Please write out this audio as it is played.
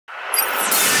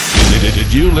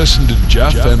Did you listen to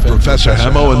Jeff and Professor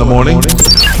Hamo in the morning?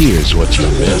 Here's what you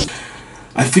missed.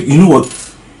 I think, you know what?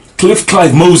 Cliff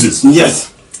Clive Moses.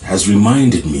 Yes. Has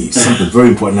reminded me something very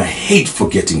important. I hate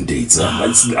forgetting dates.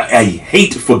 I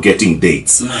hate forgetting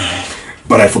dates.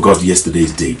 But I forgot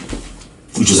yesterday's date,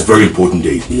 which is a very important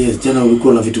date. Yes, jana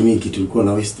ulikuwa na vitu mingi tulikuwa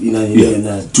na waste ina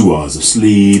 2 hours of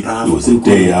sleep. It was the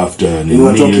day after we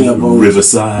were talking about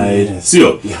Riverside. Yes.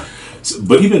 So,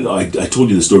 but even I told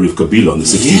you the story of Kabila on the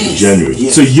 16th of January.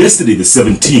 Yes. So yesterday, the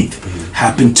 17th,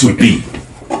 happened to be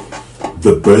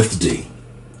the birthday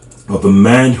of a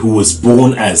man who was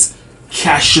born as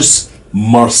Cassius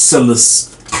Marcellus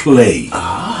Clay.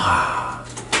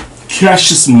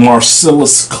 Cassius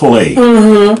Marcellus Clay,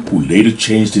 who later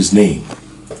changed his name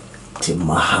to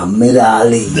Muhammad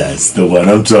Ali. That's the one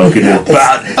I'm talking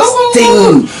about.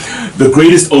 Sting. The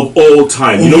greatest of all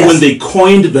time. You know, when they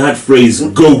coined that phrase,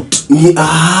 GOAT.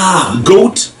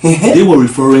 GOAT, they were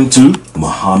referring to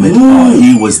Muhammad Ali.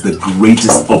 He was the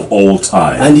greatest of all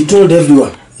time. And he told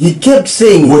everyone. He kept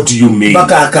saying, what do you mean?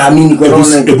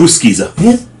 Ebuskiza.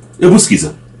 Yes.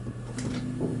 Ebuskiza.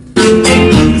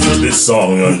 This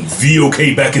song on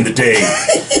VOK back in the day.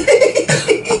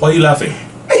 Why are you laughing?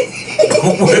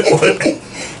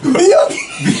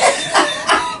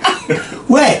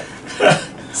 Wait.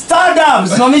 Stardom,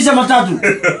 simamisha matatu.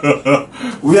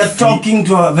 We are talking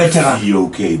to a veteran.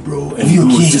 VOK, bro. And you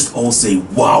would just all say,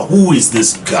 wow, who is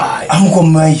this guy?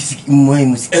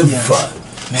 Ever.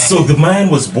 So the man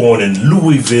was born in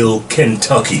Louisville,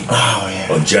 Kentucky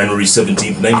on January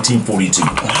 17th, 1942.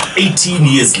 18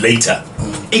 years later,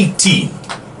 18,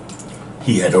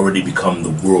 he had already become the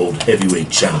world heavyweight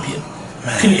champion.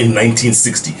 In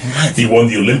 1960, he won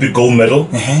the Olympic gold medal.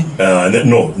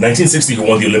 No, 1960 he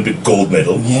won the Olympic gold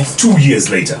medal. 2 years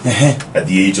later, at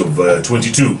the age of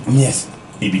 22,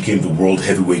 he became the world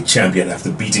heavyweight champion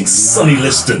after beating Sonny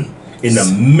Liston in a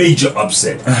major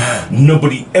upset.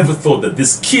 Nobody ever thought that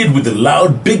this kid with the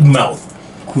loud big mouth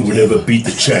would ever beat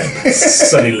the champ,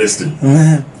 Sonny Liston.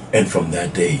 And from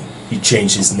that day, he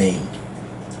changed his name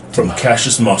from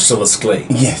Cassius Marcellus Clay.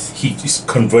 He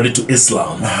converted to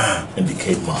Islam and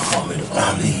became Muhammad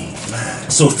Ali.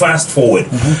 So fast forward,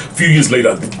 a few years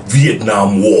later, the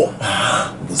Vietnam War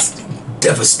was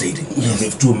devastating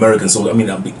to American soldiers.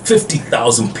 I mean,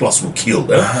 50,000 plus were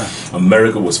killed.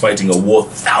 America was fighting a war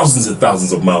thousands and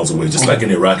thousands of miles away, just like in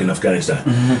Iraq and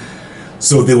Afghanistan.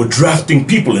 So they were drafting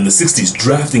people in the 60s,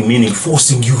 drafting meaning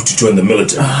forcing you to join the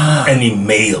military. Any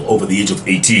male over the age of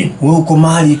 18.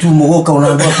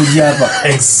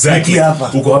 Exactly.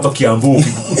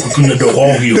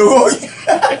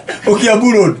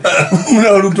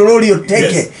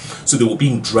 So they were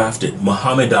being drafted.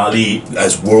 Muhammad Ali,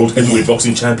 as world heavyweight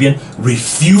boxing champion,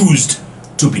 refused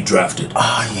to be drafted,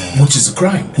 which is a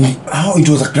crime. It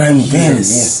was a crime then.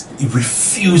 Yes. He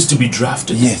refused to be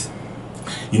drafted.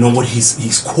 You know what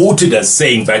he's quoted as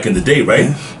saying back in the day,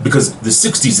 right? Because the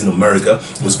 60s in America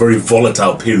was a very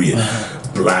volatile period.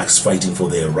 Blacks fighting for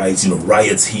their rights,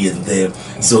 riots here and there.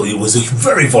 So it was a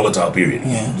very volatile period.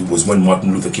 It was when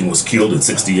Martin Luther King was killed in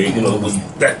 68, it was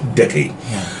that decade.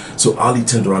 So Ali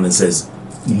turned around and says,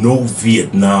 no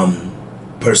Vietnam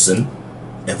person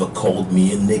ever called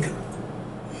me a nigger.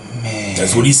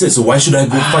 That's what he said. So why should I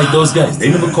go fight those guys? They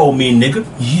never called me a nigger.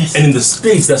 And in the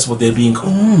States, that's what they're being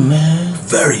called.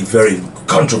 Very, very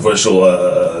controversial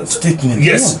statement.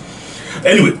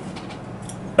 Anyway,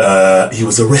 he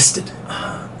was arrested.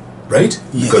 Right?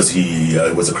 Because he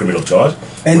was a criminal charge.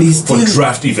 And he's for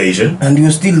draft evasion. And he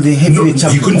was still the heavyweight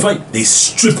champion. He couldn't fight. They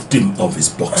stripped him of his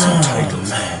boxing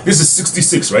titles. This is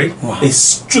 66, right? They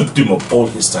stripped him of all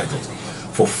his titles.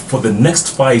 For the next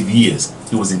 5 years,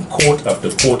 he was in court after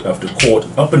court after court,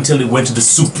 up until he went to the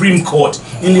Supreme Court.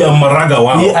 Maraga.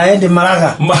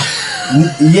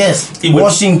 Yes, he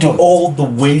Washington. Went all the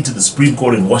way to the Supreme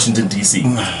Court in Washington, D.C.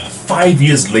 5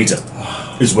 years later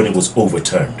is when it was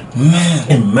overturned.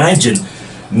 Imagine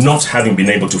not having been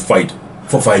able to fight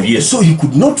for 5 years. So he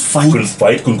could not fight? Couldn't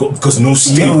fight, couldn't go, because no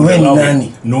state would allow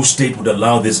him. No state would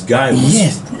allow this guy who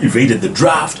evaded the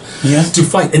draft to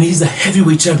fight. And he's a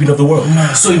heavyweight champion of the world.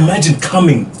 So imagine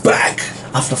coming back.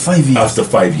 After 5 years. After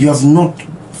 5 years. You have not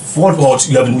fought.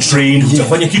 You haven't trained.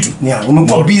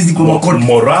 Busy.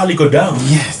 Morale go down.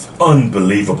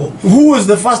 Unbelievable. Who was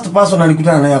the first person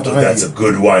alikutana naye after 5 years? That's a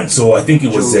good one. So I think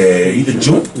it was either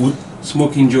Joe.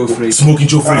 Smoking Joe Frazier. Smoking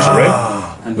Joe Frazier,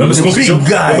 right? Remember Smoking Joe?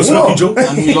 Guy. Smoking Joe?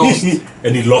 And he lost.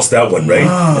 And he lost that one, right?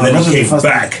 And then he came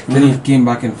back. Then he came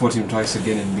back and fought him twice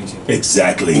again and beat him.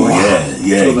 Exactly.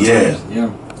 Yeah.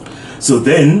 So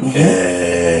then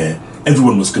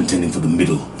everyone was contending for the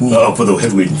for the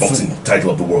heavyweight boxing title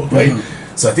of the world, right?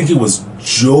 So I think it was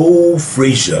Joe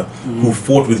Frazier who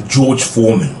fought with George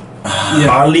Foreman.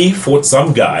 Ali fought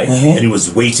some guy and he was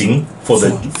waiting for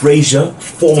the Frazier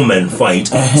Foreman fight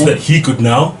so that he could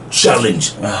now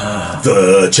challenge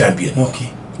the champion.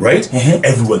 Okay. Right?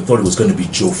 Everyone thought it was going to be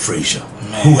Joe Frazier,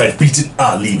 who had beaten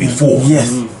Ali before. Yes.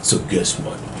 So guess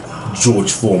what?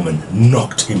 George Foreman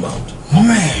knocked him out.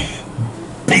 Man.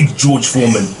 Big George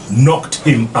Foreman knocked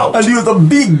him out. And he was a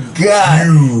big guy.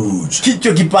 Huge.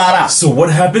 Kichwa kipara. So what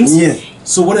happens? Yeah.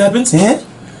 So what happens?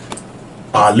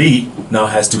 Ali now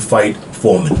has to fight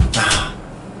Foreman.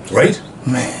 Right?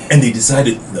 Man. And they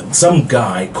decided that some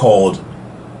guy called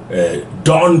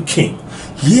Don King.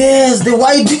 Yes, the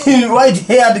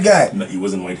white-haired guy. No, he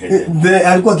wasn't white-haired.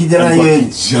 Alikuwa kijana Alikuwa yeye.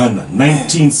 kijana.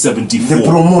 1974. The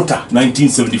promoter.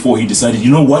 1974, he decided, you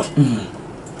know what?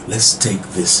 Let's take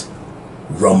this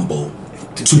rumble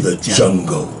to the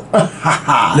jungle.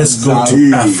 Let's go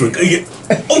to Africa.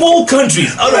 Of all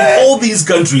countries, out of all these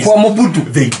countries, Kwa Mobutu.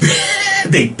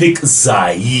 they pick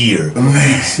Zaire.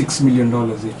 $6 million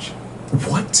each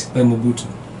What? by Mobutu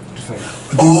to fight.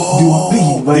 They were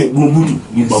paid by Mobutu.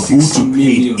 Mobutu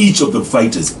paid each of the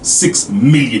fighters $6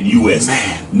 million US.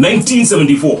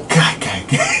 1974.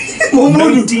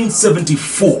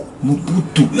 1974.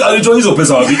 Mobutu. Alijua hizo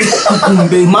pesa wapi?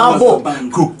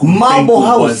 Mabo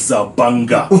House.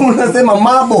 Zabanga. Unasema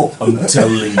Mabo. I'm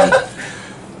telling you.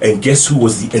 And guess who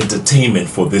was the entertainment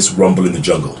for this rumble in the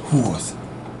jungle? Who was?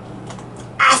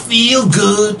 I feel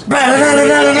good.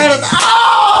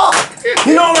 Oh!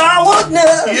 You know what I want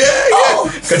now? Yeah.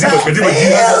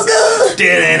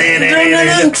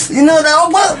 You know that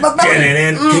what?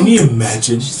 Can you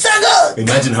imagine?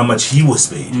 Imagine how much he was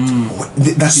paid.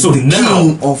 That's So the now-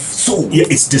 king of soul. Yeah,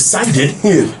 it's decided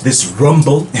this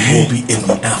rumble will be in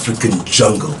the African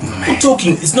jungle. We're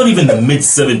talking, it's not even the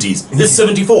mid-70s. It's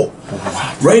 74.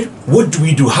 Right? What do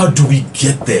we do? How do we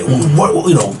get there? What,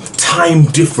 time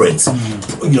difference.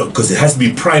 Because it has to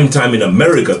be prime time in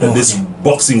America that this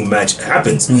boxing match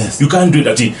happens. Yes. You can't do it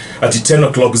at the 10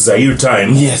 o'clock Zaire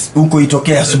time. Yes, huko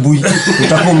itokea asubuhi.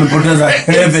 Utakuwa umepoteza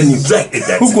revenue. Exactly.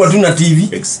 Huko hatuna TV.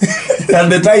 At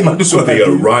the time So they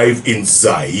arrive in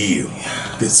Zaire.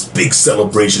 This big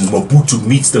celebration. Mobutu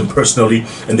meets them personally,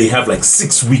 and they have like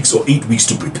 6 weeks or 8 weeks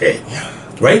to prepare.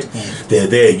 Right? They're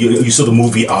there. You saw the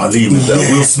movie Ali with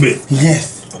Will Smith.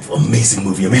 Yes. Amazing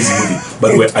movie.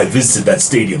 By the way, I visited that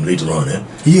stadium later on.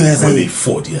 Yes, where they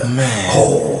fought. Yeah. Man.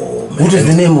 Oh man. What is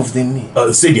the name of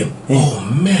the stadium? Oh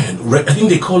man. Right. I think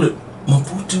they call it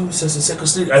Mobutu Sese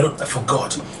Stadium. I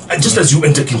forgot. Just as you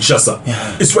enter Kinshasa,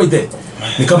 it's right there.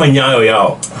 Nikama Nyayo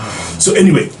Yao. So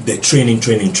anyway, they're training.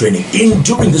 During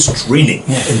this training,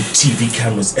 and TV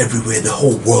cameras everywhere, the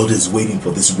whole world is waiting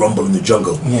for this rumble in the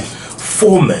jungle.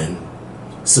 Foreman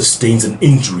sustains an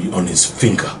injury on his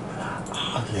finger.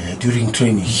 during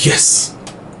training. Yes.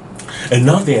 And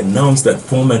now they announced that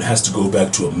Foreman has to go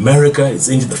back to America. It's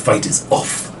into the fight is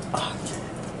off.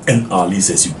 And Ali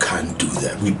says, you can't do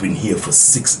that. We've been here for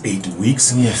 6-8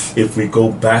 weeks. Yes. If we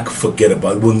go back, forget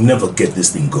about it. We'll never get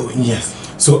this thing going. Yes.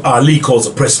 So Ali calls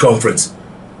a press conference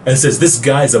and says, this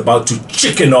guy is about to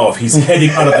chicken off. He's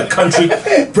heading out of the country.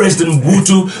 President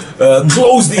Mobutu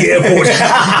closed the airport.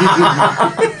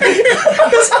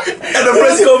 At a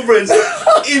press conference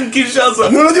in Kinshasa.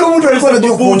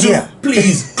 Mobutu,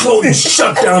 please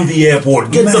shut down the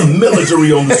airport. Get the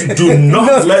military on the street. Do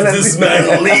not let this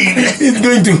man leave. He's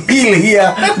going to heal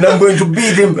here and I'm going to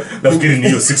beat him. I'm getting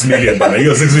you 6 million.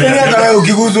 You're 6 million.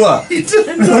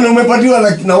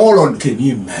 Can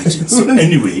you imagine? So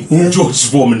anyway, George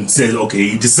Foreman says, okay,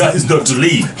 he decides not to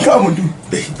leave.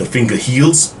 The finger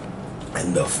heals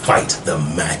and the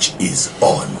match is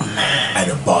on. At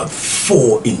about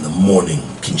 4 in the morning,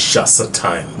 Kinshasa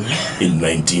time in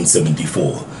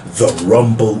 1974. The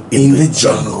rumble in the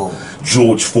jungle.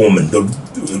 George Foreman,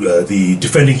 the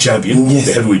defending champion, the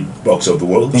heavyweight boxer of the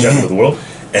world, champion of the world,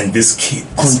 and this kid,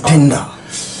 contender.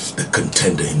 The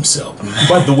contender himself.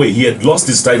 By the way, he had lost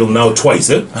his title now twice.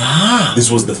 This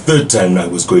was the 3rd time I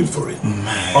was going for it.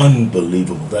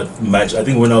 Unbelievable. That match, I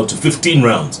think, went out to 15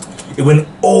 rounds. It went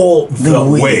all the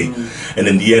way. And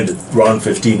in the end, round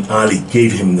 15, Ali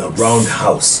gave him the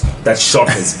roundhouse. That shot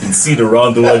has been seen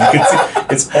around the world. You can see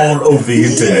it's all over the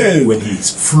internet when he's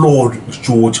floored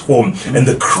George Foreman. And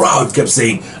the crowd kept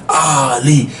saying,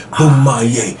 Ali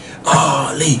Boumaye,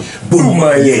 Ali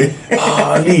Boumaye,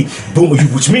 Ali Boumaye,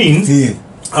 which means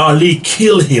Ali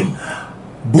kill him.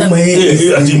 Boumaye.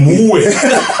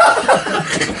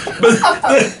 But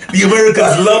the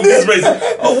Americans love this race.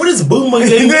 Oh, what is Boumaye?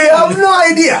 They have no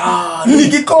idea.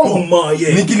 Niki Kongo.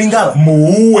 Boumaye. Niki Lingala.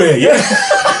 Muwe. Yeah.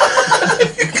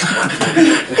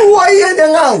 Why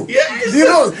Nyang'au? Yes. You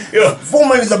know, Yeah.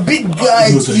 Foreman is a big guy.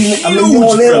 He was a huge,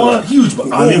 brother, huge.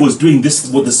 But Ali was doing this.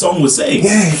 What the song was saying.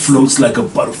 Yes. Floats like a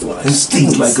butterfly, And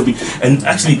stings stings. like a bee. And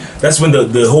actually, that's when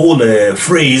the whole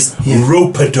phrase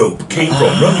rope-a-dope came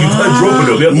from. Right? You've heard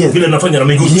rope-a-dope. Yeah? Yes. Vile nafanya na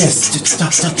miguu. Yes.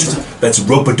 Stop. That's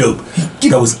rope-a-dope.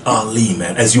 That was Ali,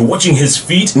 man. As you're watching his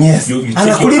feet, Yes. you take your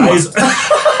Anakulima. eyes.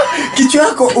 Kichwa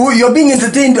yako, you're being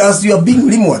entertained as you are being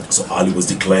limward. So Ali was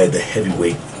declared the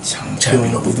heavyweight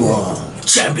champion of the world.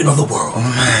 Champion of the world.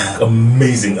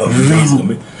 Amazing.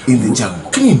 In the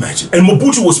jungle. Can you imagine? And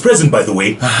Mobutu was present, by the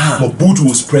way. Mobutu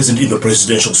was present in the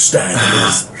presidential stand. And there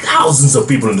was thousands of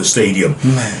people in the stadium.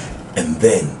 And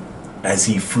then, as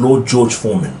he floored George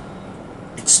Foreman,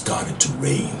 it started to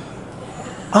rain.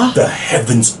 The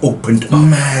heavens opened up.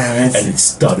 Man. And it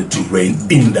started to rain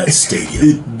in that stadium.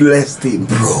 It blessed him.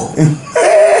 Bro.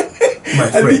 My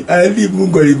friend. Ali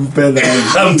Mungu alimpenda.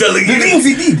 I'm telling The you. things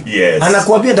he did. Yes.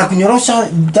 Anakuambia atakunyorosha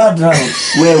that round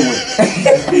wewe.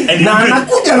 And Na he-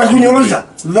 anakuja anakunyorosha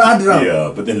that round.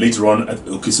 Yeah, but then later on,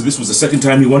 okay, so this was the second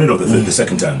time he won it, or the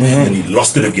second time, and he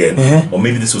lost it again, or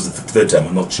maybe this was the third time.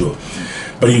 I'm not sure,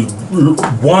 but he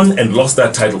won and lost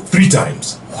that title 3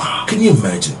 times. Wow! Can you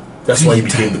imagine? That's why he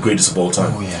became the greatest of all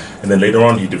time. Oh, yeah. And then later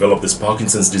on, he developed this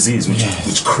Parkinson's disease,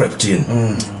 which crept in,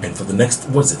 and for the next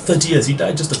 30 years, he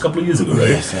died just a couple of years ago, right?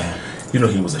 Yes, yeah. You know,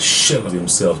 he was a shell of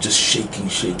himself, just shaking.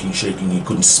 He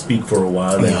couldn't speak for a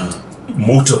while, and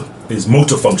his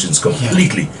motor functions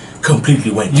completely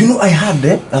went. You know, I had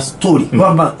a story.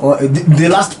 Baba, the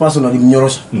last person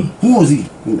alimnyorosha. Who was he?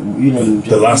 You know,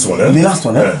 The last one, eh? The last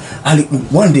one, eh?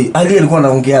 One day, Ali alikuwa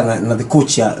anaongea na the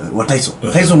coach wa Tyson.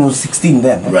 Tyson was 16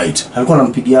 then. Eh? Right. Alikuwa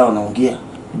anampigia anaongea.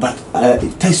 But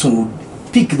Tyson would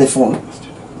pick the phone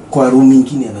kwa room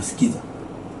nyingine anasikiza.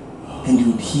 And you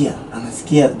would hear,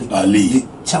 anasikia Ali. the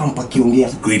champ akiongea.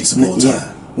 Greatest of all time. Yeah.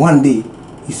 One day,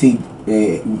 he said,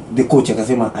 the coach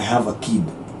akasema, I have a kid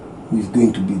who is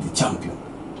going to be the champion.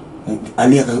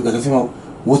 Ali akasema,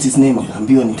 what's his name?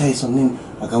 Akaambiwa ni Tyson name.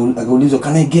 Akaulizwa,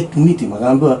 can I get to meet him?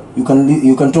 Akaambiwa,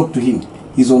 you can talk to him.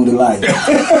 He's on the line.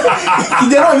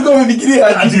 Kijana alikuwa amefikiria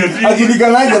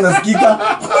ajulikanaje anasikika.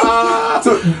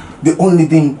 So the only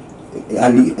thing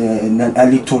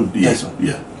Ali told Tyson,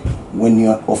 when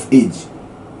you are of age,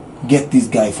 get this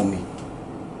guy for me.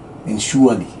 And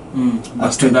surely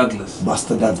Buster Douglas.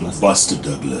 Buster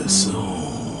Douglas.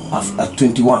 At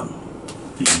 21.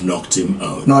 He knocked him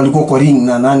out. No, alikuwa kwa ring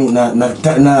na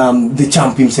the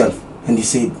champ himself, and he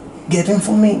said, get him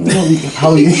for me. You know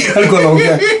how he alikuwa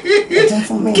anaongea. Get him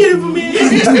for me.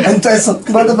 And Tyson,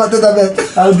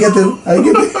 I'll get him.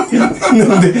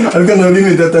 Alikuwa na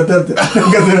limit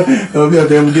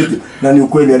na ni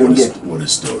ukweli alimget. What a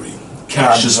story.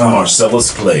 Cassius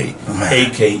Marcellus Clay,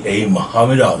 a.k.a.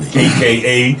 Muhammad Ali,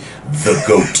 a.k.a. the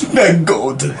GOAT. The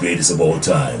GOAT. The greatest of all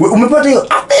time. Umepata hiyo?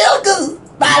 I feel good.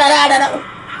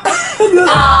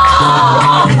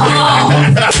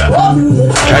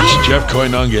 Catch Jeff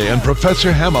Koinange and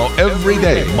Professor Hamo every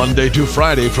day, Monday to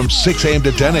Friday from 6 a.m.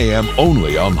 to 10 a.m.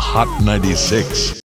 only on Hot 96.